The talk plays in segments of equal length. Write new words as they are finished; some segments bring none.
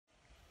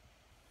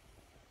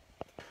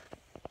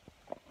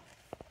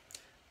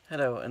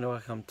Hello and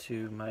welcome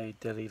to my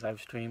daily live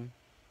stream.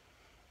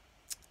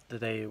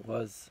 Today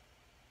was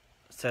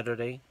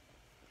Saturday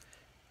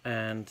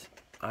and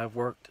I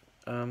worked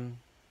almost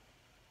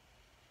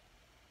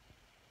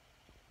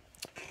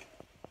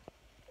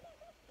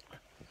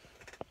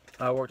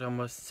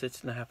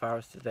 6.5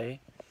 hours today.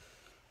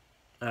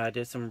 I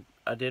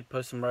did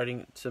post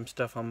some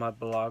stuff on my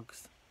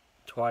blogs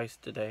twice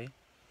today.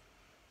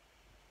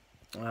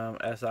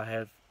 As I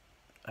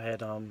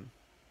had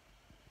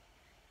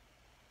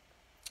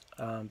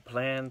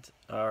planned,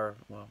 or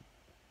well,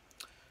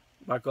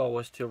 the goal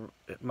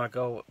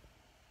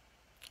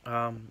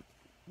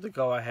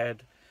I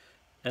had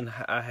and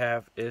I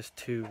have is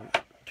to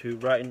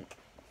write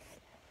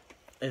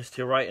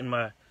in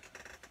my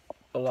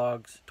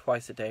blogs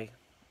twice a day,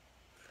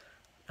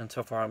 and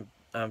so far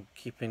I'm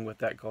keeping with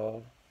that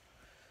goal.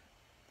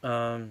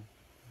 One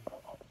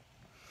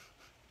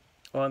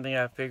thing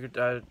I figured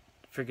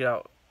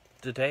out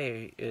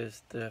today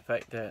is the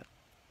fact that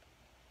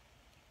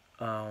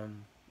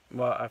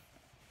I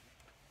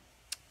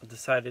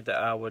decided that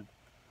I would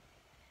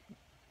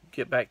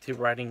get back to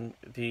writing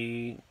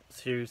the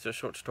series of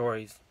short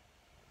stories,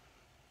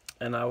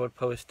 and I would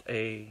post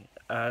I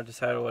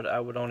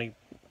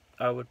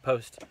would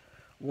post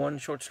one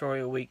short story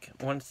a week,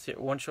 one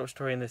short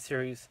story in the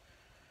series,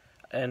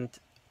 and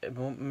it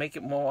will make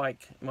it more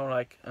like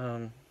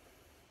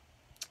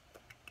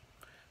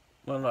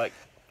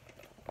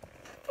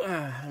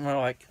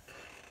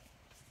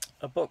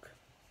a book.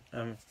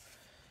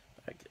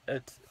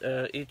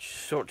 Each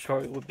short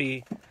story would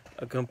be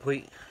a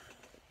complete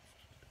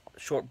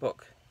short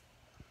book,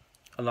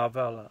 a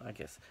novella, I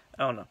guess.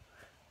 I don't know,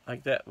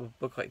 like that, a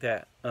book like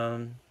that.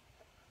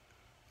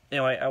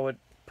 Anyway, I would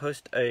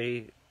post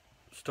a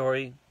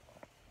story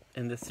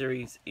in the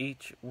series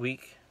each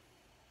week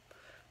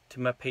to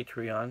my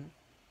Patreon,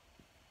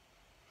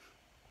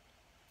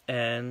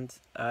 and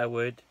I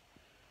would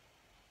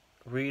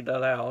read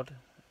aloud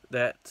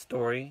that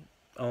story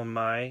on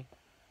my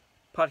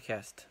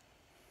podcast.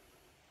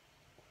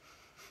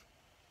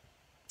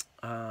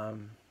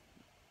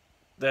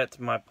 That's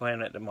my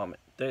plan at the moment.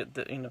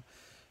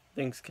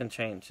 Things can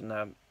change,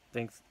 and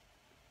if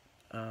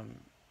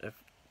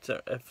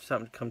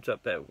something comes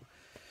up that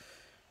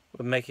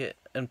would make it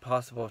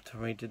impossible for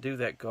me to do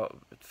that,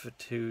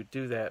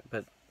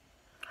 but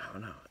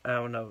I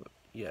don't know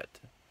yet.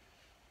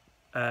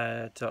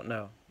 I don't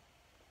know.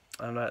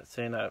 I'm not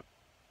saying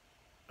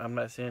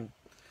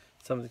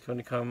something's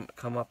going to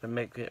come up and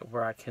make it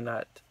where I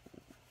cannot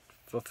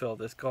fulfill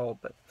this goal,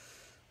 but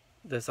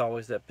there's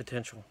always that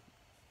potential.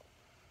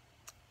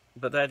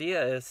 But the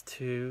idea is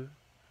to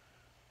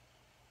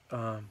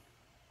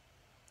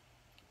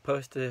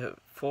post a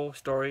full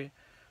story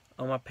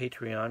on my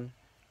Patreon,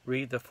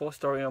 read the full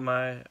story on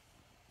my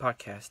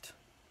podcast.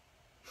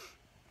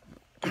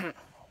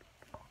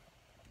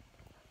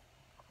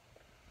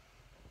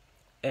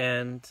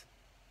 And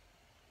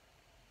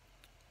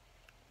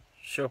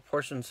show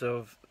portions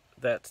of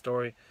that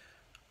story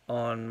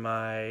on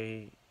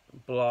my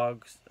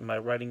blogs, my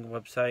writing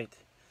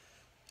website,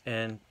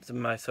 and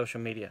my social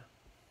media.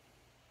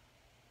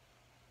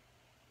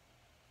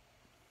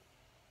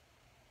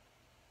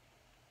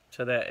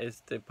 So that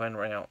is the plan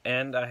right now.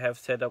 And I have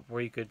set up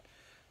where you can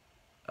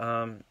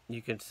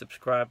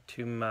subscribe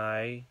to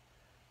my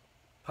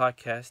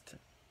podcast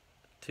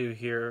to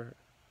hear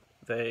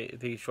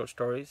the short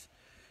stories,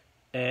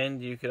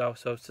 and you could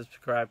also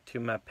subscribe to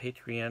my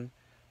Patreon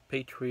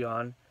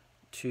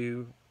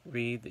to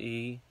read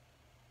the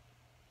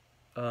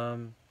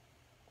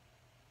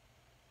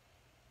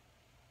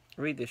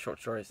short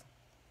stories.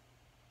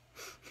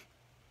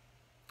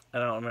 I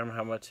don't remember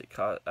how much it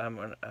cost. I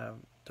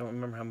don't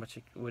remember how much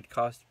it would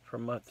cost per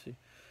month to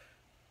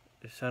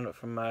sign up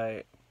for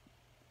my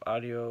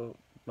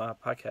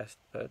podcast,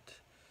 but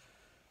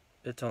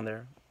it's on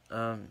there.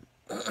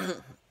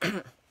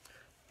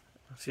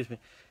 Excuse me.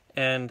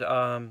 And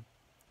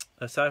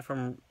aside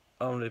from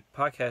on the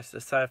podcast,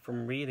 aside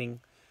from reading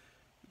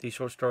the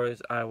short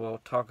stories, I will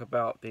talk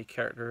about the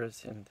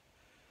characters and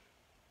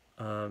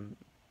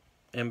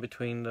in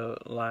between the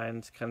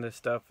lines kind of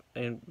stuff,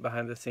 and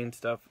behind the scenes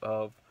stuff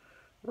of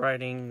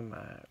writing,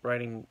 my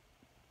writing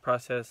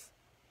process,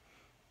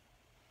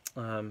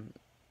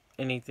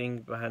 anything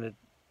behind the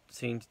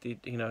scenes,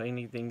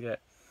 anything that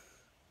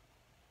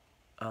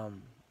I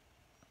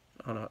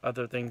don't know,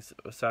 other things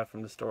aside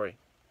from the story.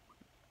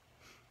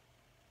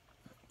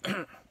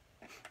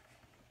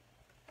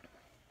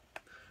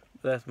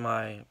 That's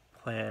my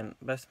plan.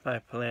 That's my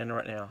plan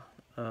right now.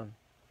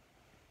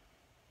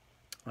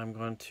 I'm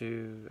going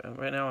to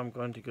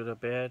go to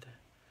bed.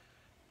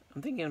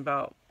 I'm thinking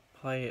about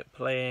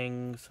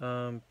playing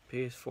some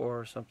PS4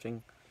 or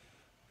something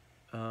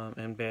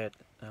in bed,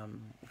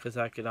 because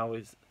I could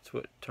always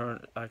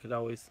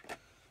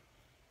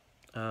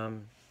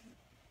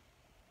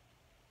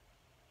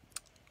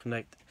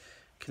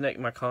connect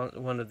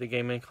one of the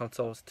gaming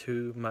consoles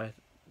to my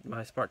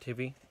smart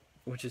TV,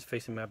 which is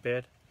facing my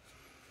bed.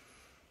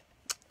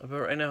 But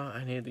right now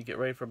I need to get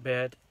ready for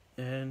bed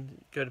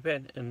and go to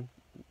bed, and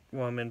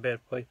while I'm in bed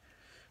play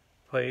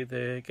play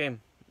the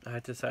game. I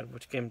had to decide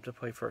which game to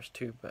play first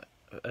too, but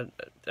I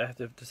have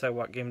to decide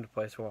what game to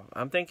play as well.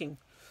 I'm thinking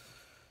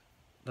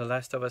The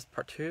Last of Us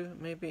Part 2,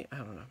 maybe? I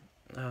don't know.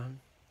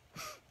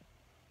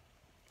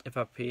 If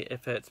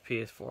it's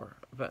PS4,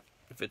 but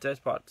if it's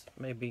Xbox,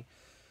 maybe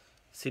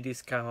City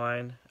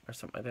Skyline or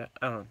something like that.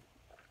 I don't know.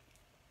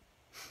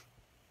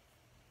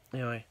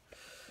 Anyway,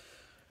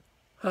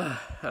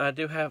 I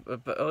do have,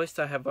 but at least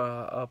I have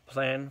a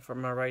plan for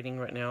my writing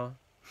right now.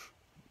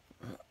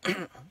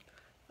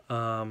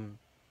 I'm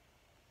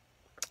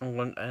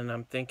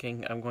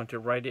thinking I'm going to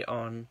write it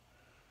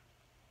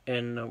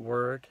in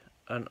Word,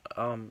 and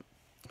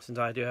since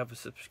I do have a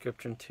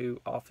subscription to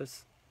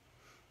Office,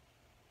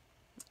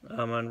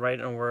 I'm gonna write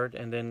it in Word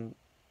and then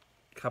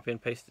copy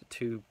and paste it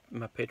to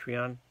my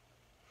Patreon.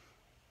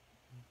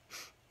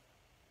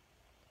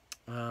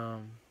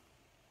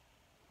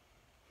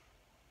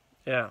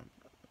 Yeah,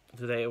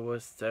 today it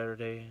was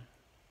Saturday.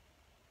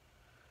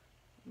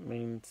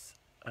 Means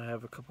I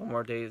have a couple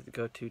more days to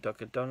go to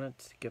Dunkin'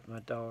 Donuts to get my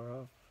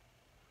 $1 off.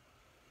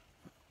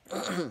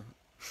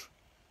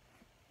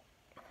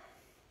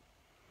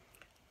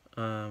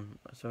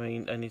 So it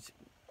means I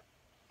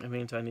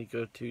need to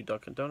go to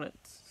Dunkin'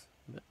 Donuts.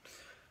 But,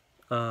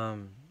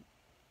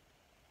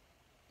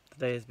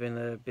 today has been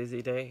a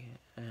busy day,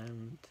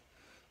 and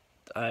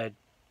I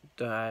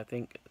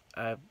think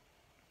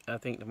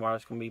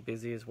tomorrow's gonna be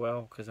busy as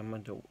well, because I'm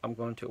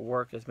going to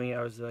work as many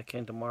hours as I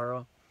can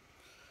tomorrow.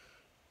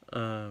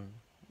 I'm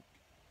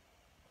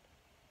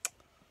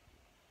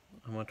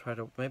gonna try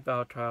to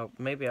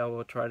maybe I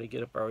will try to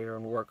get up earlier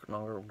and work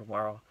longer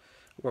tomorrow,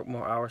 work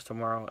more hours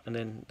tomorrow, and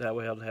then that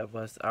way I'll have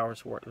less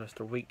hours to work the rest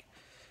of the week.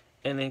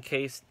 And in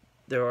case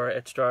there are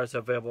extra hours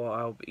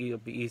available, it'll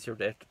be easier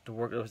to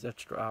work those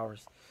extra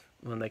hours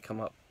when they come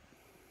up.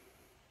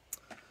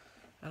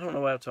 I don't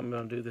know what else I'm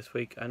gonna do this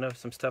week. I know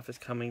some stuff is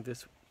coming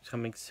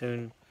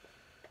soon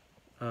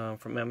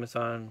from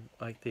Amazon,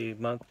 like the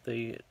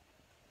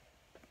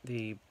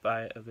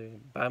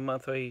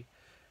bi-monthly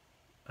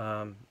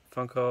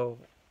Funko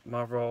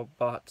Marvel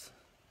bots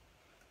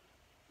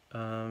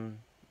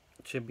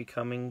should be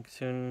coming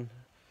soon.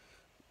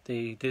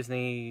 The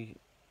Disney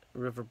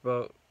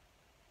Riverboat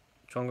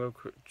Jungle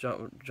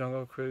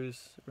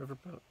Cruise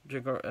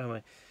Riverboat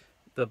anyway,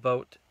 the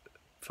boat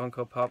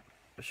Funko Pop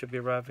should be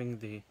arriving.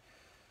 The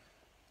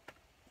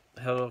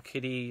Hello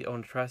Kitty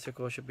on a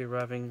tricycle should be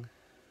arriving.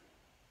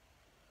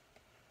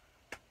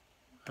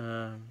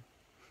 I'm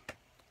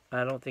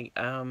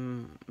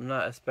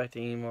not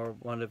expecting any more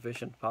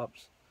WandaVision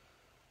pops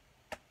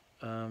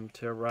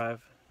to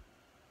arrive.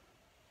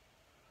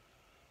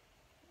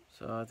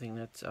 So I think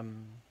that's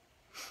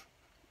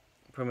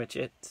pretty much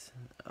it.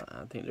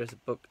 I think there's a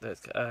book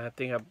there's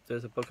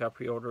a book I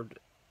pre-ordered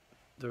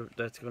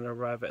that's going to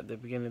arrive at the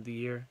beginning of the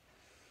year.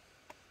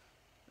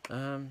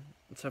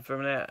 So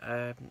from that,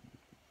 I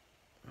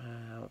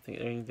don't think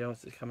anything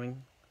else is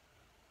coming.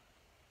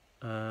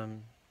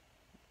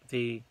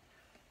 The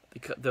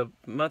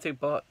monthly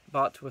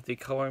bots with the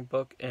coloring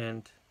book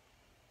and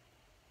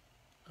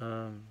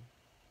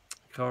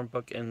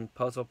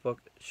puzzle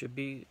book should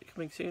be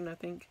coming soon, I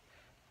think.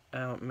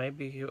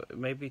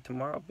 Maybe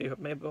tomorrow.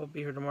 Maybe I'll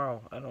be here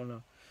tomorrow. I don't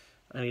know.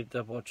 I need to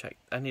double check.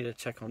 I need to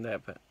check on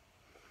that, but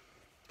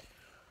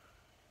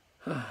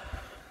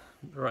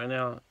right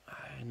now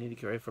I need to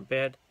get ready for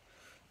bed.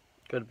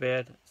 Go to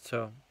bed.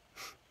 So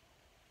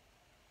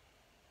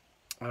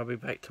I'll be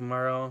back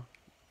tomorrow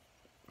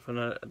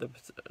for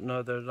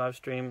another live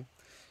stream.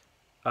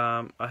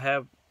 I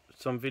have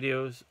some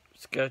videos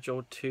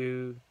scheduled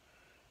to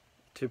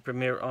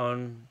premiere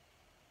on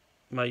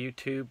my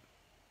YouTube.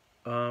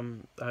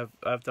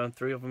 I've done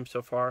 3 of them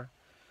so far.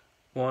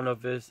 One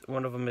of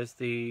them is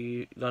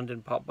the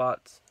London Pop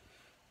Bots,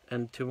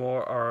 and 2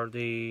 more are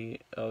 2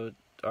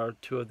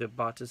 of the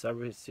bots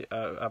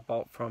I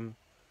bought from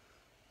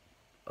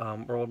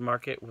World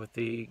Market with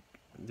the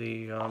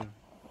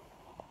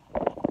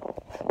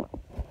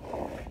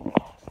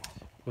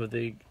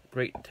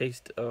great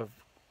taste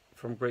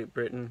from Great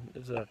Britain.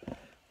 There's a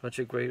bunch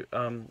of great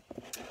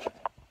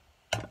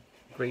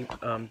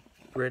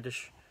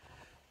British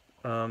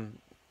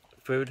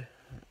food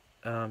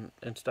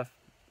and stuff,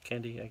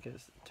 candy I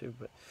guess too.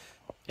 But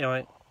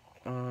anyway,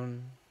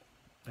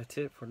 that's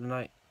it for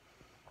tonight.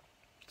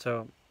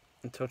 So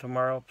until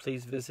tomorrow,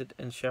 please visit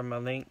and share my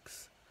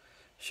links,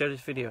 share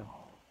this video,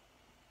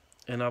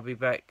 and I'll be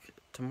back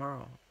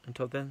tomorrow.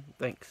 Until then,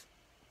 thanks.